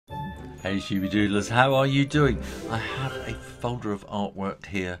Hey Shooby Doodlers, how are you doing? I have a folder of artwork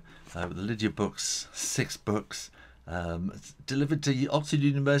here with the Lydia books, 6 books, delivered to Oxford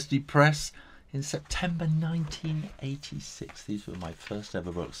University Press in September 1986. These were my first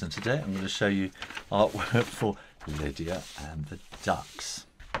ever books, and today I'm going to show you artwork for Lydia and the Ducks.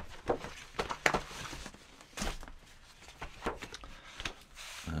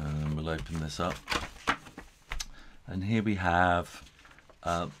 And we'll open this up, and here we have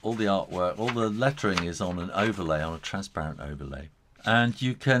all the artwork. All the lettering is on an overlay, on a transparent overlay, and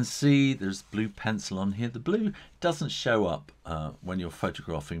you can see there's blue pencil on here. The blue doesn't show up when you're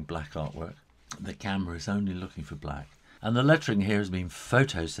photographing black artwork. The camera is only looking for black, and the lettering here has been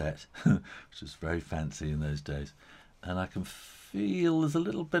photo set which is very fancy in those days, and I can feel there's a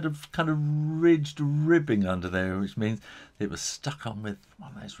little bit of kind of ridged ribbing under there, which means it was stuck on with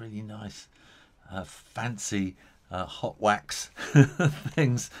one of those really nice fancy hot wax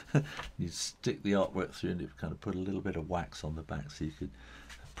things. You stick the artwork through and it kind of put a little bit of wax on the back so you could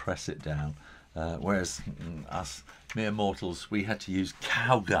press it down, whereas us mere mortals, we had to use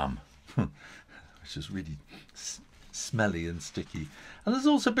cow gum which is really smelly and sticky. And there's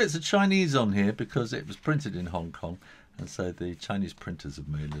also bits of Chinese on here because it was printed in Hong Kong, and so the Chinese printers have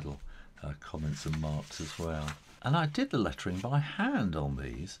made little comments and marks as well. And I did the lettering by hand on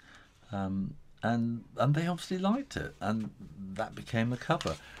these, and they obviously liked it, and that became the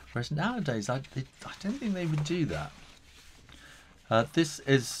cover. Whereas nowadays, I don't think they would do that. This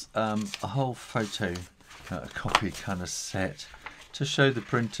is a whole photo copy kind of set to show the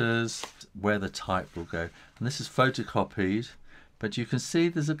printers where the type will go. And this is photocopied, but you can see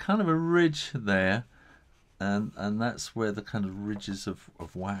there's a kind of a ridge there, and that's where the kind of ridges of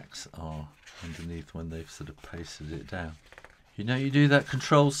wax are underneath when they've sort of pasted it down. You know, you do that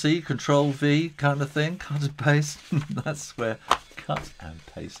Control-C, Control-V kind of thing, cut and paste. That's where cut and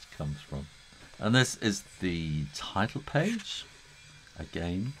paste comes from. And this is the title page.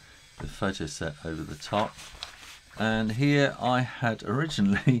 Again, the photo set over the top. And here I had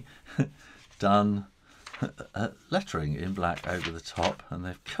originally done lettering in black over the top, and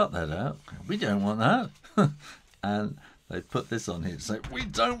they've cut that out. We don't want that. And they put this on here to say, we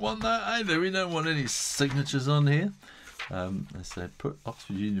don't want that either. We don't want any signatures on here. They said put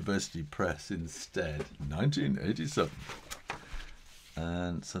Oxford University Press instead, 1987.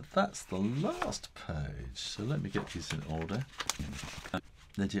 And so that's the last page. So let me get these in order.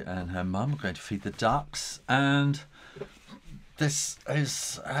 Lydia and her mum are going to feed the ducks, and this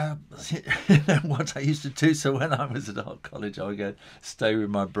is what I used to do. So when I was at art college, I would go stay with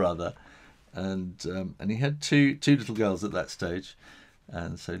my brother, and he had two little girls at that stage,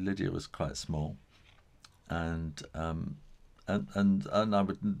 and so Lydia was quite small. And I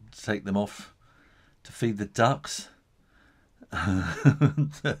would take them off to feed the ducks.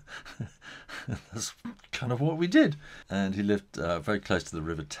 That's kind of what we did. And he lived very close to the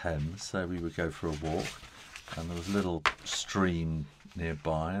River Thames, so we would go for a walk, and there was a little stream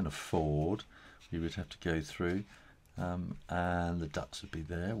nearby and a ford we would have to go through, and the ducks would be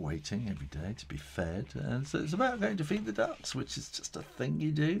there waiting every day to be fed. And so it's about going to feed the ducks, which is just a thing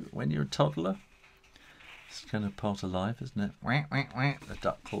you do when you're a toddler. It's kind of part of life, isn't it? Wah, wah, wah. The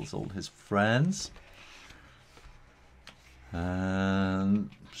duck calls all his friends. And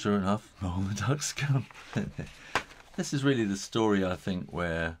sure enough, all the ducks come. This is really the story, I think,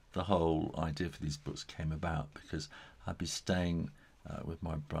 where the whole idea for these books came about, because I'd be staying with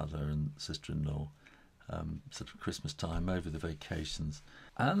my brother and sister-in-law sort of Christmas time over the vacations,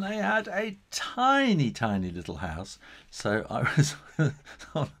 and they had a tiny little house, so I was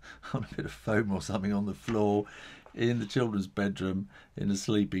on a bit of foam or something on the floor in the children's bedroom in a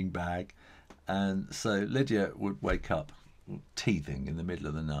sleeping bag, and so Lydia would wake up teething in the middle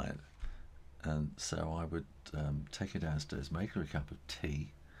of the night, and so I would take her downstairs, make her a cup of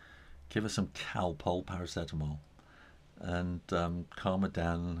tea, give her some Calpol paracetamol, and calm her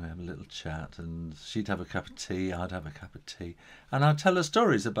down and have a little chat, and she'd have a cup of tea, I'd have a cup of tea, and I'd tell her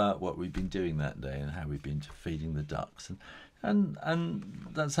stories about what we'd been doing that day and how we'd been feeding the ducks, and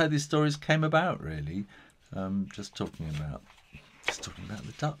that's how these stories came about, really. Just talking about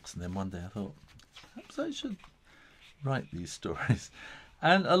the ducks, and then one day I thought, perhaps I should write these stories.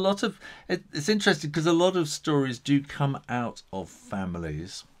 And a lot of it's interesting because a lot of stories do come out of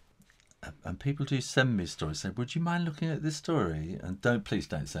families. And people do send me stories, say, would you mind looking at this story? And please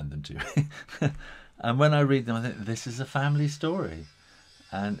don't send them to me. And when I read them, I think, this is a family story.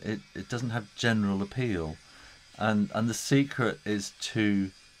 And it doesn't have general appeal. And the secret is to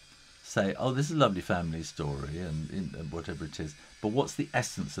say, oh, this is a lovely family story, and whatever it is. But what's the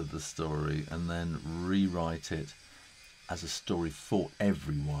essence of the story? And then rewrite it as a story for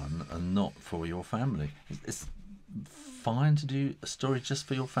everyone and not for your family. It's fine to do a story just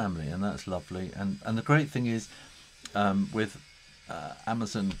for your family, and that's lovely. And the great thing is, with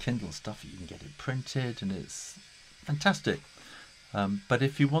Amazon Kindle stuff, you can get it printed, and it's fantastic. But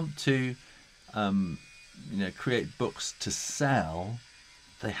if you want to, create books to sell,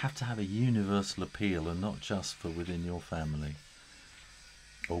 they have to have a universal appeal, and not just for within your family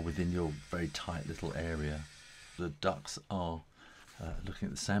or within your very tight little area. The ducks are looking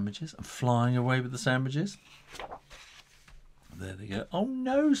at the sandwiches and flying away with the sandwiches. There they go. Oh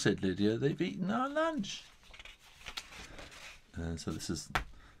no, said Lydia, they've eaten our lunch. So this is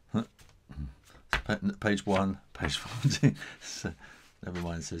page 1, page 14. So, never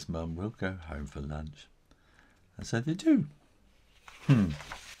mind, says Mum, we'll go home for lunch. And so they do.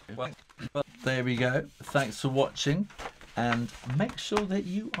 Well, there we go. Thanks for watching. And make sure that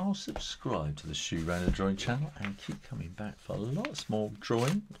you are subscribed to the Shoo Rayner drawing channel, and keep coming back for lots more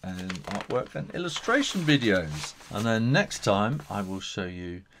drawing and artwork and illustration videos. And then next time I will show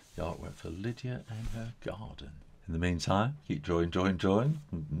you the artwork for Lydia and her garden. In the meantime, keep drawing,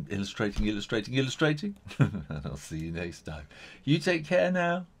 illustrating. And I'll see you next time. You take care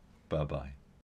now. Bye-bye.